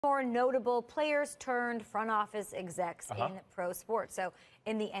More notable players turned front office execs in pro sports. So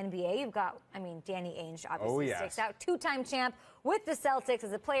in the NBA, you've got, Danny Ainge obviously sticks out. Two-time champ with the Celtics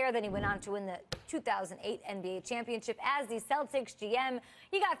as a player. Then he went on to win the 2008 NBA championship as the Celtics GM.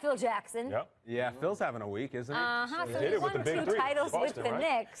 You got Phil Jackson. Yep. Yeah, Phil's having a week, isn't he? So he won two titles with the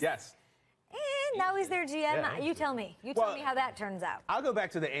Knicks. Yes. And now he's their GM. Yeah, you tell me. You tell me how that turns out. I'll go back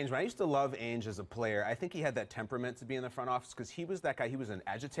to the Ainge one. I used to love Ainge as a player. I think he had that temperament to be in the front office because he was that guy. He was an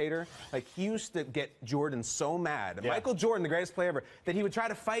agitator. Like, he used to get Jordan so mad. Yeah. Michael Jordan, the greatest player ever, that he would try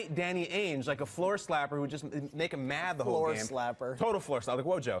to fight Danny Ainge like a floor slapper who would just make him mad the whole game. Floor slapper. Total floor slapper,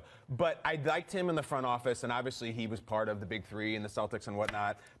 like Wojo. But I liked him in the front office, and obviously he was part of the Big Three and the Celtics and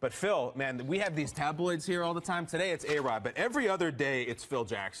whatnot. But Phil, man, we have these tabloids here all the time. Today it's A-Rod, but every other day it's Phil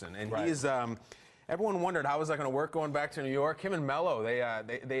Jackson. And he's... Everyone wondered how was that going to work going back to New York. Him and Melo,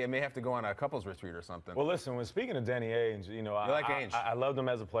 they may have to go on a couples retreat or something. Well, listen, when speaking of Danny Ainge, I loved him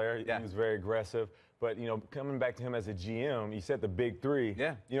as a player. Yeah. He was very aggressive. But, coming back to him as a GM, you said the Big Three.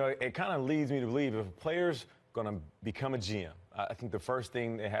 Yeah. It kind of leads me to believe if a player's going to become a GM, I think the first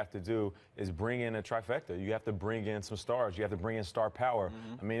thing they have to do is bring in a trifecta. You have to bring in some stars. You have to bring in star power.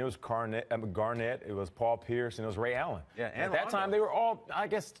 It was Garnett, it was Paul Pierce, and it was Ray Allen. Yeah, and at that time, they were all, I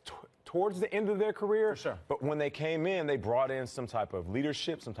guess, towards the end of their career. For sure. But when they came in, they brought in some type of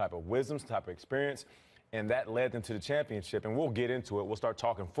leadership, some type of wisdom, some type of experience, and that led them to the championship. And we'll get into it. We'll start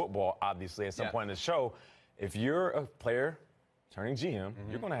talking football, obviously, at some point in the show. If you're a player turning GM,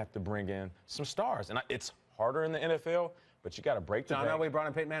 you're going to have to bring in some stars. And it's harder in the NFL, but you got to break the bank. John Elway brought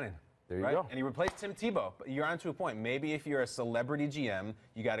in Peyton Manning. There you go. And he replaced Tim Tebow. But you're on to a point. Maybe if you're a celebrity GM,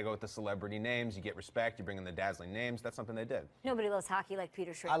 you got to go with the celebrity names. You get respect. You bring in the dazzling names. That's something they did. Nobody loves hockey like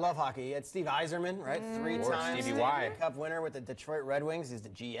Peter Schrager. I love hockey. It's Steve Yzerman, right? Three-time Stevie Y. Cup winner with the Detroit Red Wings. He's the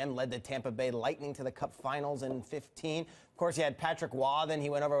GM, led the Tampa Bay Lightning to the Cup Finals in 15. Of course, he had Patrick Waugh. Then he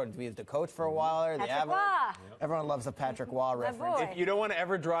went over to be the coach for a while. Patrick Waugh. Everyone loves the Patrick Waugh reference. If you don't want to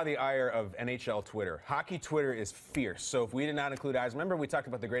ever draw the ire of NHL Twitter, hockey Twitter is fierce. So if we did not include Yzerman, remember we talked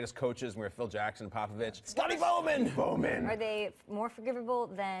about the greatest coaches, and we were Phil Jackson, Popovich. Scotty Bowman! Are they more forgivable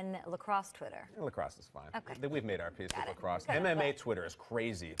than lacrosse Twitter? Yeah, lacrosse is fine. Okay. We've made our peace with lacrosse. MMA Twitter is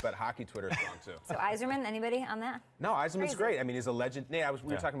crazy, but hockey Twitter is wrong too. So Yzerman, anybody on that? No, Yzerman's great. He's a legend. We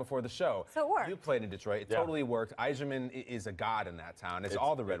were talking before the show. So it worked. You played in Detroit. It totally worked. Yzerman is a god in that town. It's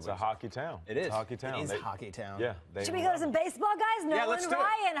all the Red Wings. It's a hockey town. It is. It's a hockey town. It is a hockey town. Yeah. Should we go to some baseball, guys? Yeah, let's do it.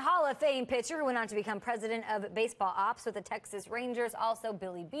 Ryan, Hall of Fame pitcher, who went on to become president of baseball ops with the Texas Rangers. Also,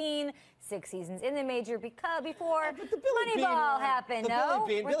 Billy Beane, 6 seasons in the major before Moneyball happened.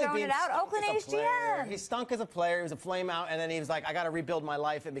 We're throwing it out. Oakland A's GM. He stunk as a player. He was a flame out, and then he was like, I got to rebuild my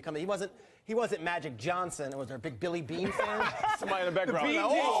life and become. He wasn't Magic Johnson. Was there a big Billy Beane fan? Somebody in the background. The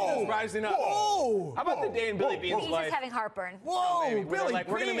Beane is rising up. Whoa! How about the day in Billy Beane's He's life? just having heartburn. Whoa, Billy Beane!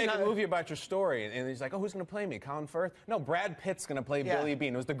 We're going to make a movie about your story. And he's like, who's going to play me? Colin Firth? No, Brad Pitt's going to play Billy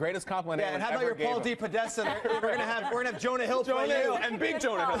Beane. It was the greatest compliment anyone and how about your Paul D. Podesta? we're going to have Jonah Hill play you. And big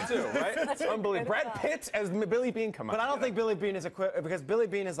Jonah Hill, too, right? That's unbelievable. Brad Pitt as Billy Beane, come on. But I don't think Billy Beane is because Billy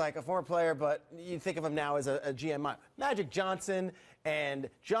Beane is like a former player, but you think of him now as a GM. Magic Johnson and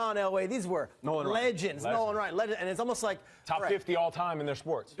John Elway, these were legends. Nolan Ryan, legend. And it's almost like top 50 all time in their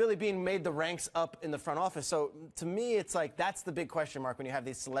sports. Billy Beane made the ranks up in the front office. So to me, it's like that's the big question mark when you have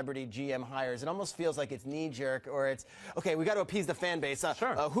these celebrity GM hires. It almost feels like it's knee-jerk or it's, okay, we got to appease the fan base.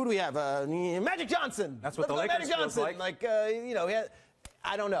 Sure. Who do we have? Magic Johnson. That's what the Lakers feels like.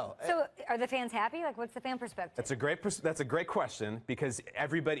 I don't know. So are the fans happy? Like, what's the fan perspective? That's a great question because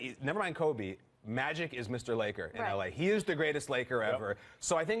everybody, never mind Kobe, Magic is Mr. Laker in LA. He is the greatest Laker ever.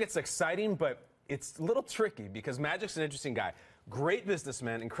 So I think it's exciting, but it's a little tricky because Magic's an interesting guy. Great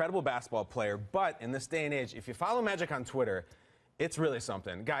businessman, incredible basketball player, but in this day and age, if you follow Magic on Twitter, it's really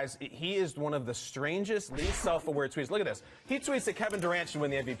something. Guys, he is one of the strangest, least self-aware tweets. Look at this. He tweets that Kevin Durant should win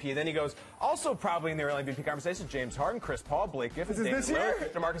the MVP. Then he goes, also probably in the early MVP conversation, James Harden, Chris Paul, Blake Griffin, David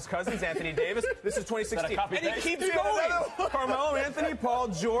Lillard, DeMarcus Cousins, Anthony Davis. This is 2016. And he keeps going. Carmelo Anthony, Paul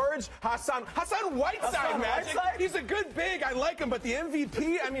George, Hassan Whiteside, Magic. He's a good big. I like him. But the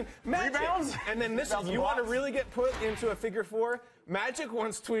MVP, Magic. Rebounds. And then this, if you want to really get put into a figure four, Magic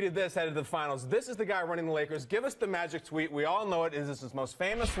once tweeted this headed to the finals. This is the guy running the Lakers. Give us the Magic tweet. We all know it. This is his most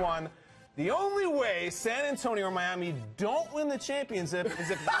famous one. The only way San Antonio or Miami don't win the championship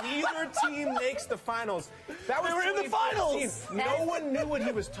is if neither team makes the finals. That was they were in the finals. No one knew what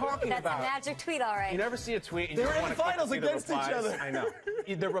he was talking about. That's a Magic tweet, all right. You never see a tweet. And they were in the finals against each other. I know.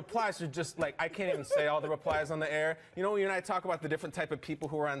 The replies are just like, I can't even say all the replies on the air. You know, you and I talk about the different type of people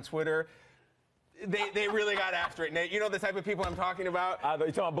who are on Twitter. They really got after it, Nate. You know the type of people I'm talking about? You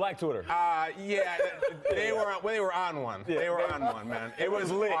talking about Black Twitter? Yeah, they were on one. They were on one, man. It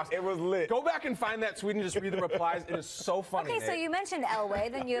was lit. Awesome. It was lit. Go back and find that tweet and just read the replies. It is so funny. Okay, Nate. so you mentioned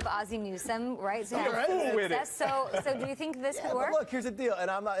Elway, then you have Ozzie Newsome, right? So, with it. so do you think this could But work? look, here's the deal,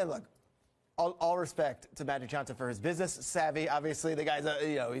 and I'm not. And look, all respect to Magic Johnson for his business savvy. Obviously, the guy's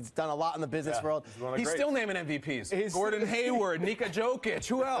he's done a lot in the business world. He's still naming MVPs. Gordon Hayward, Nika Jokic.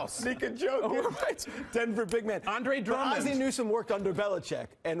 Who else? Nika Jokic. Right. Denver big man. Andre Drummond. Ozzie Newsome worked under Belichick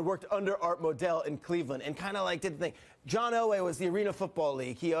and worked under Art Modell in Cleveland and kind of like did the thing. John Elway was the Arena Football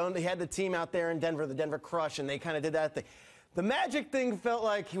League. He had the team out there in Denver, the Denver Crush, and they kind of did that thing. The Magic thing felt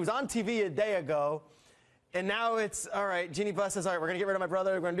like he was on TV a day ago. And now it's, all right, Jeannie Buss says, all right, we're going to get rid of my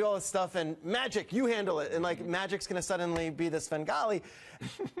brother, we're going to do all this stuff, and Magic, you handle it. And, like, Magic's going to suddenly be this Svengali.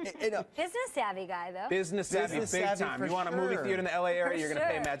 Business savvy guy, though. Business savvy, big time. You want a movie theater in the L.A. area, you're going to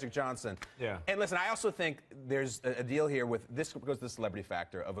pay Magic Johnson. Yeah. And listen, I also think there's a deal here with, this goes to the celebrity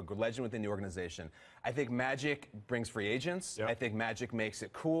factor of a legend within the organization. I think Magic brings free agents. Yep. I think Magic makes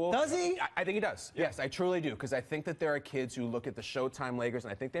it cool. Does he? I think he does. Yes, I truly do, because I think that there are kids who look at the Showtime Lakers,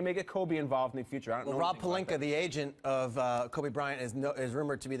 and I think they may get Kobe involved in the future. I don't know. Rob Pelinka, the agent of Kobe Bryant, is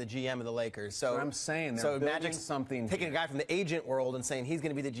rumored to be the GM of the Lakers. So I'm saying, they're building something. Taking a guy from the agent world and saying he's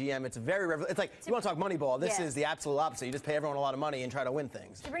going to be the GM. It's very it's like, you want to talk Moneyball. This is the absolute opposite. You just pay everyone a lot of money and try to win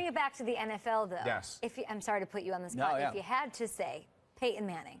things. To bring it back to the NFL, though. Yes. I'm sorry to put you on the spot. No, yeah. If you had to say Peyton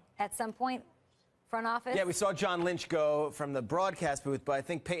Manning at some point, front office? Yeah, we saw John Lynch go from the broadcast booth, but I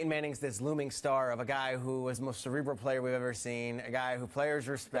think Peyton Manning's this looming star of a guy who was the most cerebral player we've ever seen, a guy who players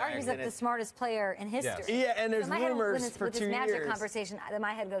respect. He's the smartest player in history. Yes. Yeah, and there's rumors for 2 years. With this Magic conversation,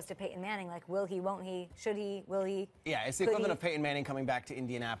 my head goes to Peyton Manning, like, will he, won't he, should he, will he? Yeah, it's the equivalent of Peyton Manning coming back to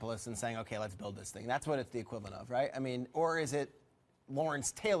Indianapolis and saying, okay, let's build this thing. That's what it's the equivalent of, right? I mean, or is it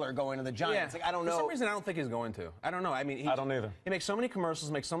Lawrence Taylor going to the Giants? Like, I don't know. For some reason, I don't think he's going to. I don't know. I mean, I don't either. He makes so many commercials,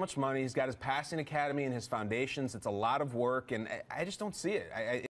 makes so much money. He's got his passing academy and his foundations. It's a lot of work, and I just don't see it.